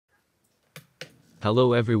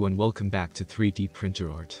Hello everyone, welcome back to 3D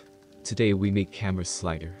printer art. Today we make camera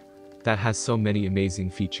slider that has so many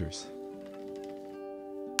amazing features.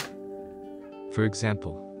 For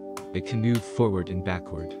example, it can move forward and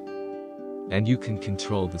backward, and you can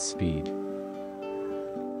control the speed.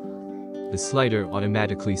 The slider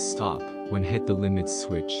automatically stop when hit the limit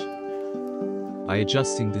switch. By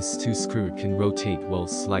adjusting this 2 screw it can rotate while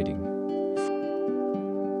sliding.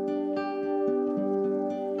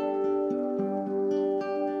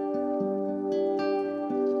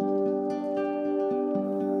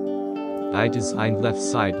 I designed left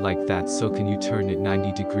side like that, so can you turn it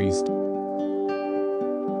 90 degrees?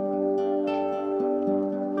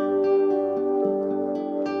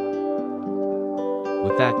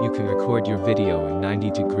 With that you can record your video in 90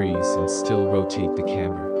 degrees and still rotate the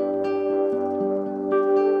camera.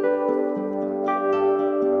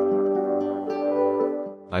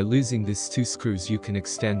 By losing these 2 screws you can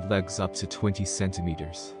extend legs up to 20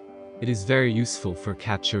 centimeters. It is very useful for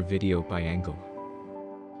capture video by angle.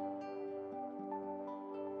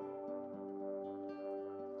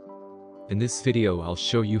 In this video I'll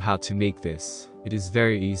show you how to make this. It is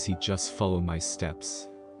very easy, just follow my steps.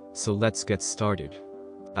 So let's get started.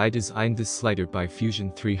 I designed this slider by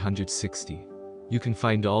Fusion 360. You can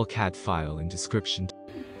find all CAD file in description.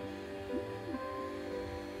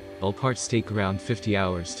 All parts take around 50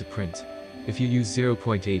 hours to print. If you use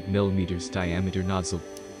 0.8 mm diameter nozzle,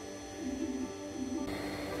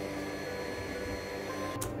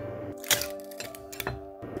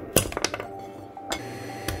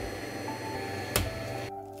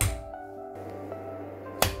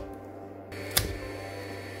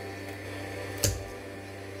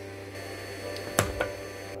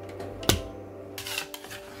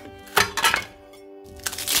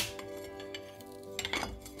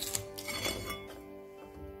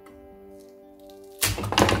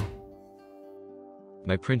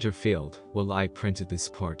 my printer failed while I printed this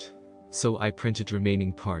part. So I printed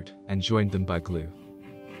remaining part and joined them by glue.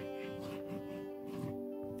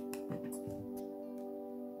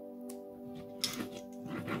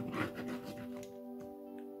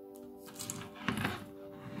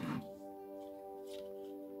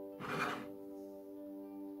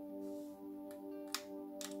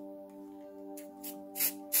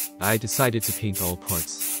 I decided to paint all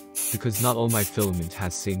parts, because not all my filament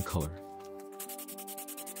has same color.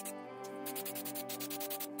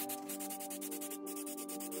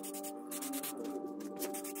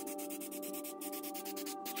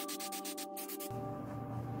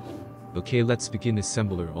 Okay, let's begin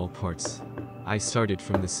assembler all parts. I started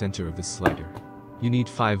from the center of the slider. You need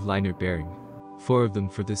 5 liner bearing, 4 of them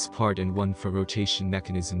for this part and 1 for rotation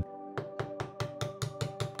mechanism.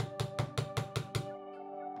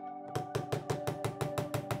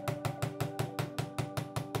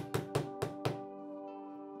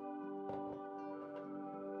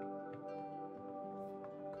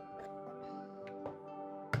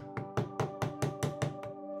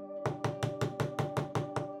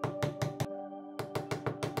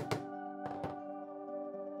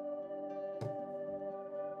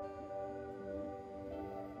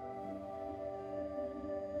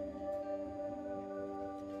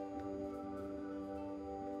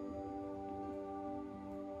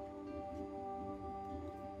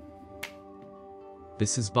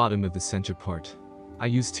 This is bottom of the center part. I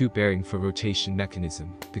use 2 bearing for rotation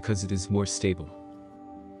mechanism, because it is more stable.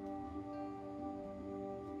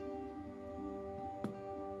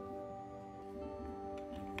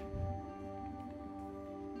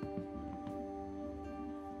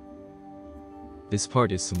 This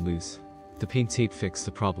part is some loose. The paint tape fixed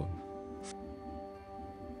the problem.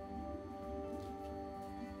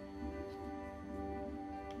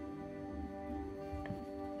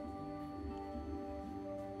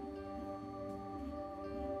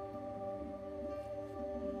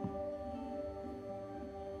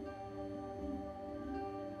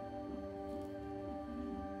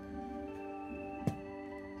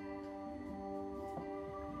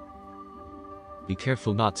 Be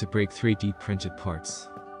careful not to break 3D printed parts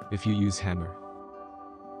if you use hammer.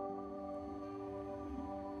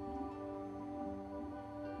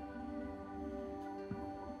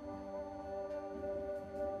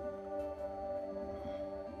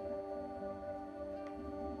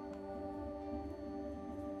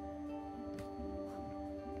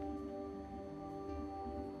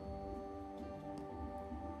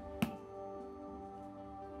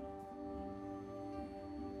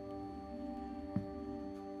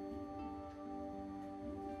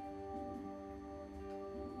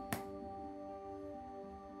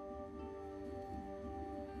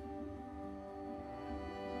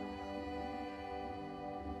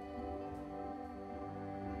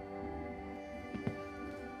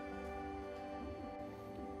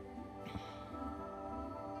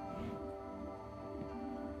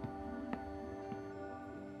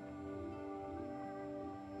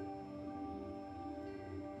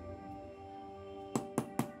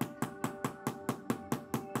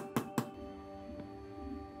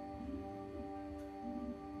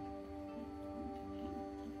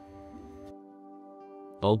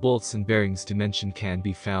 All bolts and bearings dimension can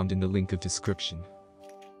be found in the link of description.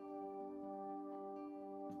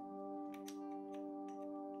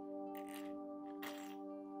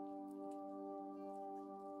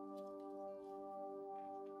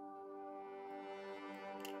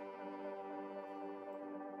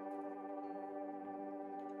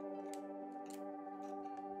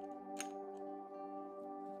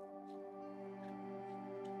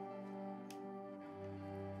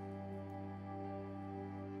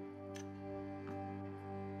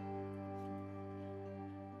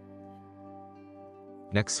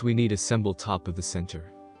 Next we need assemble top of the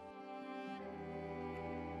center.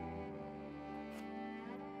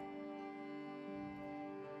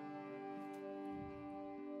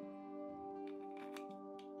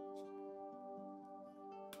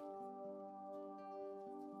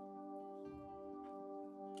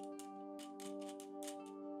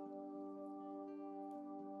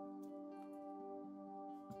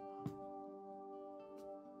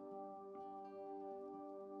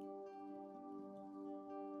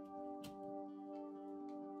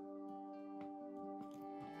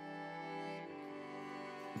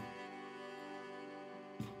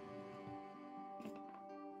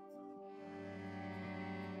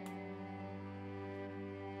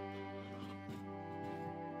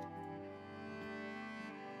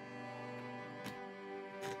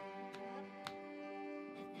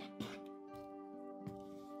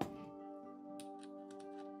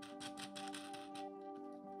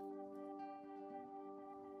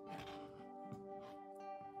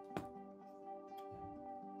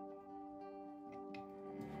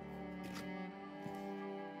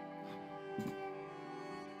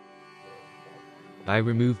 I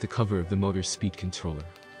removed the cover of the motor speed controller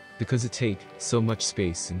because it takes so much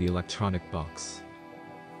space in the electronic box.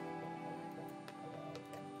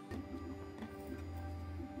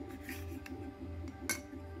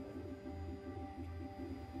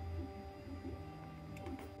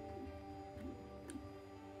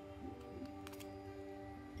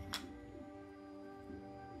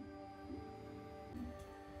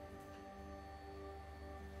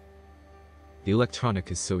 The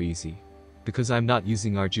electronic is so easy, because I'm not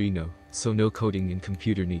using Arduino, so no coding and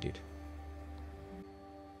computer needed.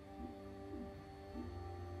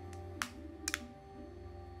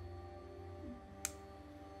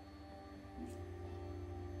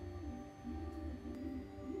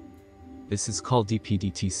 This is called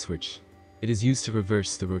DP/DT switch. It is used to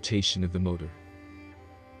reverse the rotation of the motor.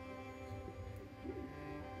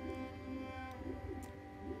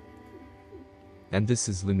 And this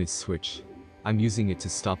is limit switch. I'm using it to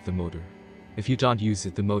stop the motor. If you don't use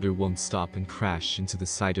it, the motor won't stop and crash into the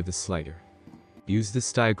side of the slider. Use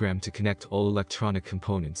this diagram to connect all electronic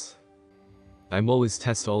components. I'm always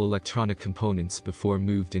test all electronic components before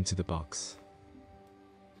moved into the box.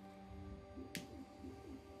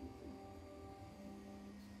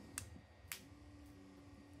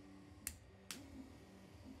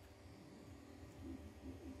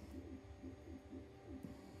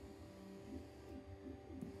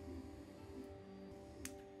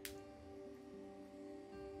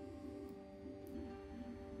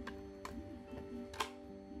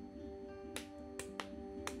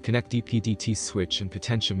 Connect DP/DT switch and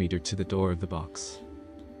potentiometer to the door of the box.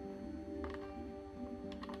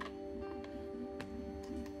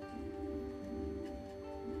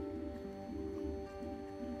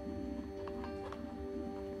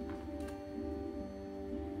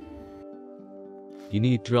 You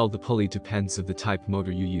need drill the pulley, depends of the type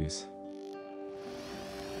motor you use.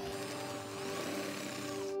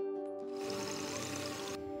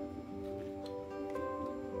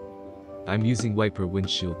 I'm using wiper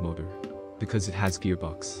windshield motor because it has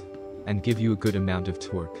gearbox and give you a good amount of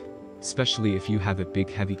torque, especially if you have a big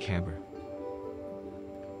heavy camber.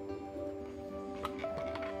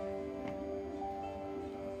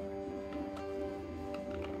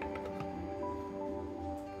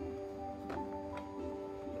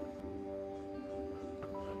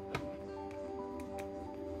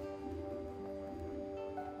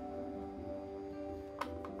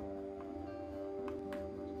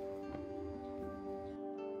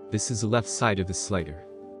 This is the left side of the slider.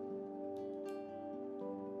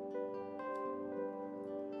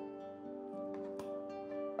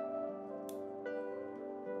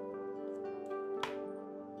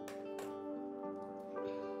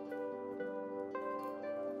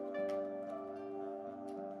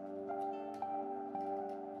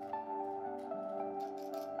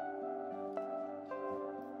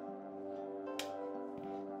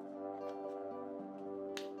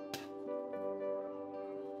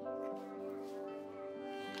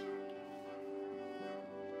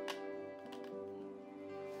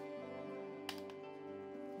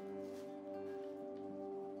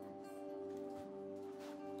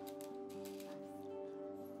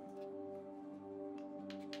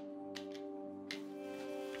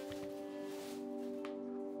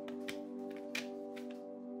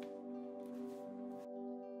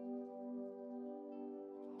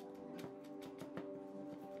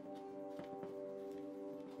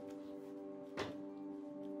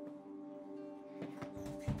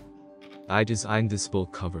 I designed this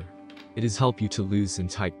bolt cover. It is help you to loose and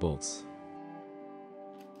tight bolts.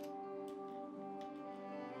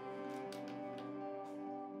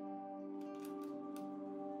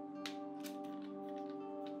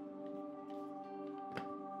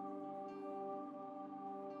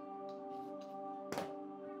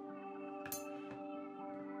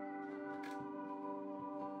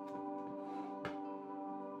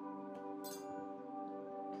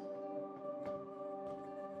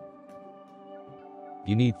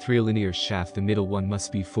 You need 3 linear shaft, the middle one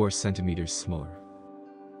must be 4 centimeters smaller.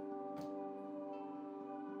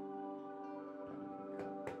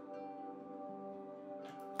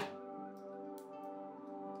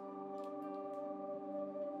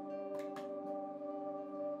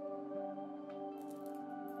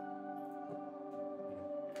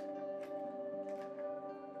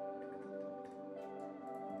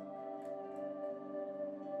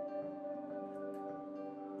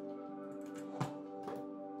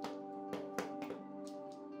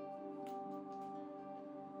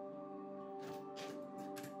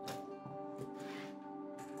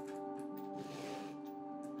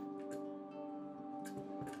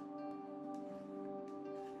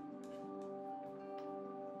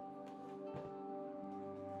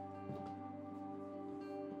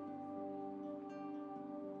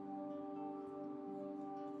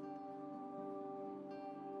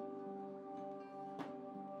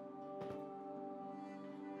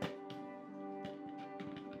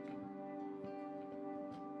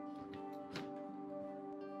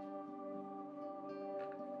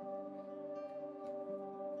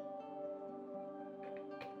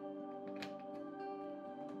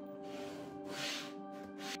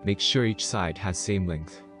 Make sure each side has same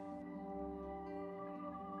length.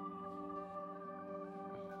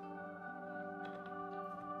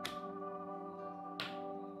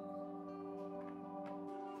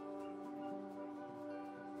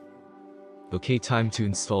 Okay, time to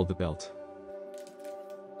install the belt.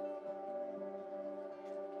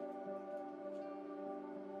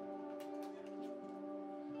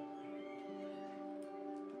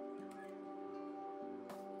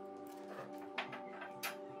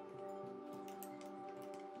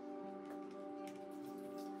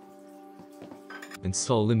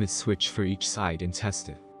 Install limit switch for each side and test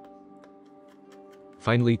it.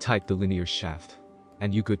 Finally, tight the linear shaft,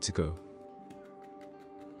 and you good to go.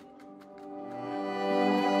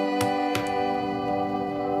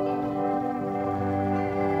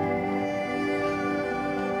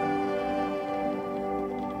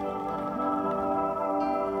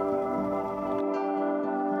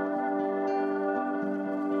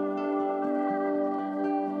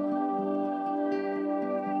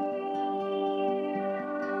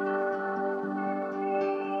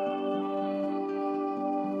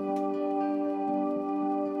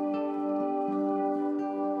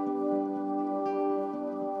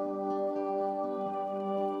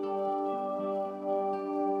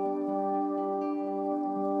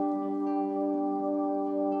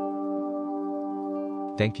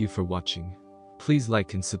 Thank you for watching. Please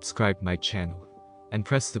like and subscribe my channel, and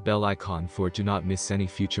press the bell icon for do not miss any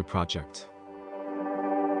future project.